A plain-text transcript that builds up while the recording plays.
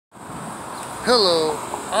Hello,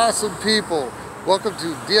 awesome people. Welcome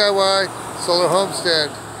to DIY Solar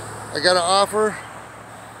Homestead. I got an offer,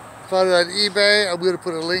 found it on eBay. I'm going to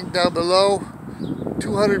put a link down below.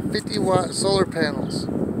 250 watt solar panels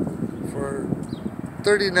for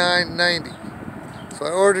 $39.90. So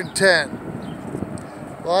I ordered 10.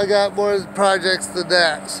 Well, I got more projects than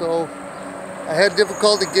that, so I had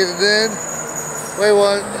difficulty getting in. Wait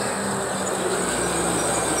one.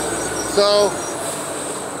 So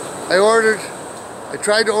I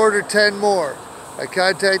tried to order 10 more. I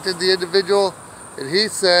contacted the individual and he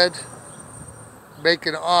said, make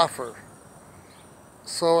an offer.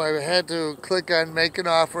 So I had to click on make an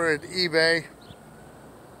offer at eBay.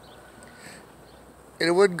 And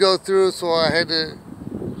it wouldn't go through, so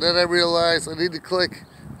then I realized I need to click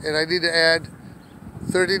and I need to add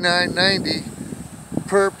 $39.90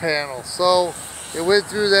 per panel. So it went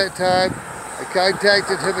through that time. I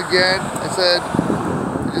contacted him again. I said,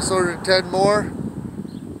 I just ordered 10 more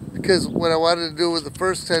because what I wanted to do with the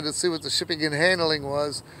first 10 to see what the shipping and handling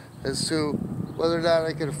was as to whether or not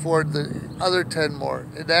I could afford the other 10 more.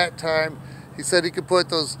 At that time, he said he could put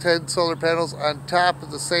those 10 solar panels on top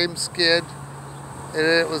of the same skid, and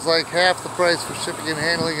it was like half the price for shipping and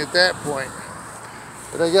handling at that point.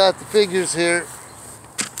 But I got the figures here.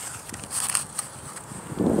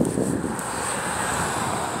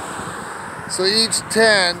 So each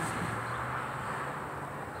 10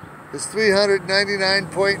 is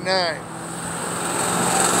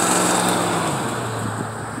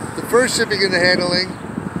 $399.9. The first shipping and handling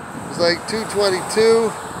was like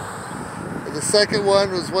 $222, and the second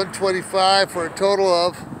one was $125 for a total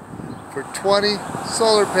of, for 20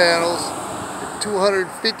 solar panels at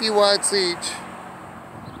 250 watts each,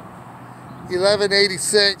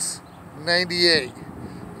 $1186.98.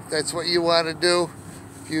 If that's what you want to do,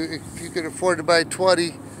 if you can afford to buy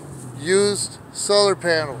 20 used solar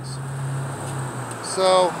panels.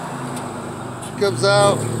 So it comes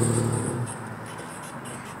out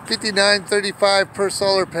 $59.35 per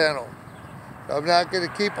solar panel. I'm not going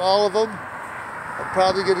to keep all of them. I'm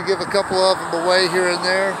probably going to give a couple of them away here and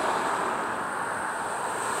there.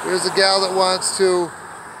 There's a gal that wants to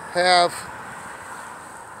have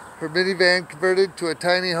her minivan converted to a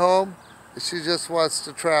tiny home. She just wants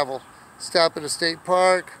to travel. Stop at a state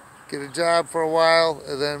park, get a job for a while,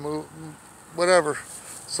 and then move, whatever.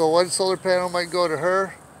 So one solar panel might go to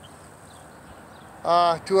her.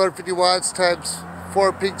 250 watts times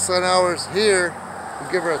 4 peak sun hours here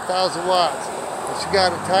will give her 1,000 watts. And she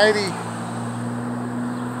got a tiny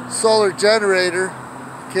solar generator.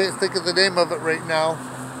 Can't think of the name of it right now,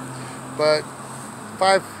 but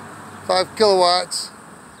 5 kilowatts,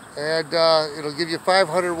 and it'll give you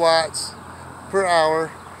 500 watts per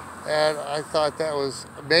hour. And I thought that was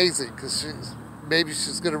amazing because maybe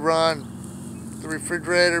she's going to run the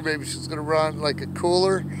refrigerator, maybe she's going to run like a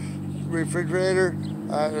cooler refrigerator,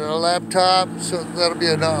 and a laptop, so that'll be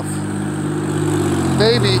enough.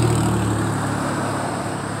 Maybe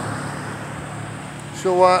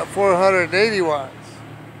she'll want 480 watts.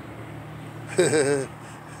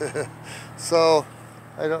 So,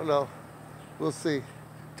 I don't know. We'll see.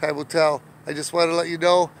 Time will tell. I just want to let you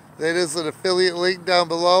know that is an affiliate link down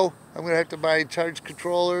below. I'm going to have to buy charge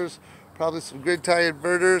controllers, probably some grid tie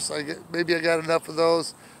inverters. Maybe I got enough of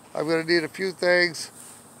those. I'm going to need a few things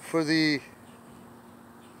for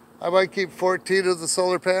I might keep 14 of the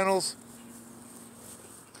solar panels.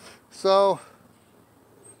 So,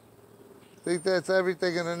 I think that's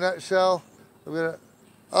everything in a nutshell.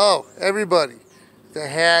 Everybody that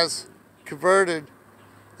has converted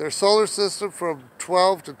their solar system from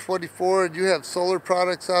 12 to 24 and you have solar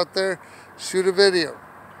products out there, shoot a video.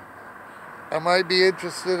 I might be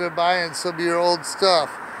interested in buying some of your old stuff.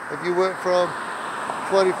 If you went from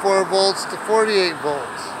 24 volts to 48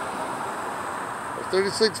 volts or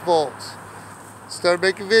 36 volts, start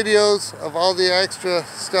making videos of all the extra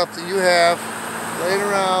stuff that you have laying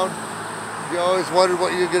around. You always wondered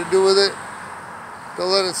what you're going to do with it.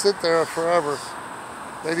 Don't let it sit there forever.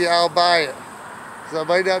 Maybe I'll buy it. I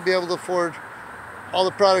might not be able to afford all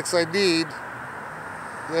the products I need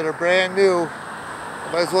that are brand new. I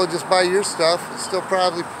might as well just buy your stuff. It's still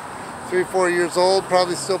probably 3 or 4 years old,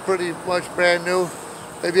 probably still pretty much brand new.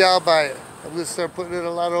 Maybe I'll buy it. I'm going to start putting in a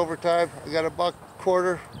lot of overtime. I got a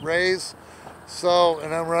 $1.25 raise,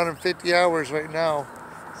 and I'm running 50 hours right now.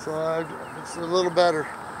 So it's a little better.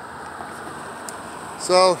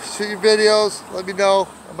 So shoot your videos, let me know.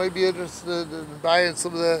 I might be interested in buying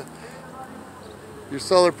some of your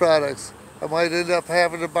solar products. I might end up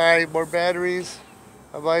having to buy more batteries.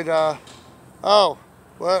 I might,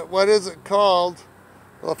 what is it called?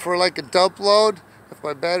 Well, for like a dump load, if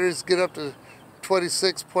my batteries get up to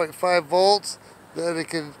 26.5 volts, then it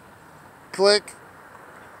can click,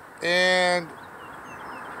 and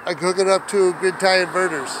I can hook it up to grid tie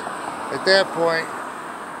inverters at that point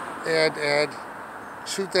and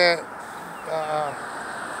shoot that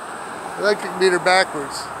electric meter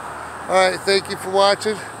backwards. Alright, thank you for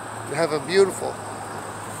watching. Have a beautiful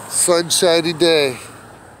sunshiny day.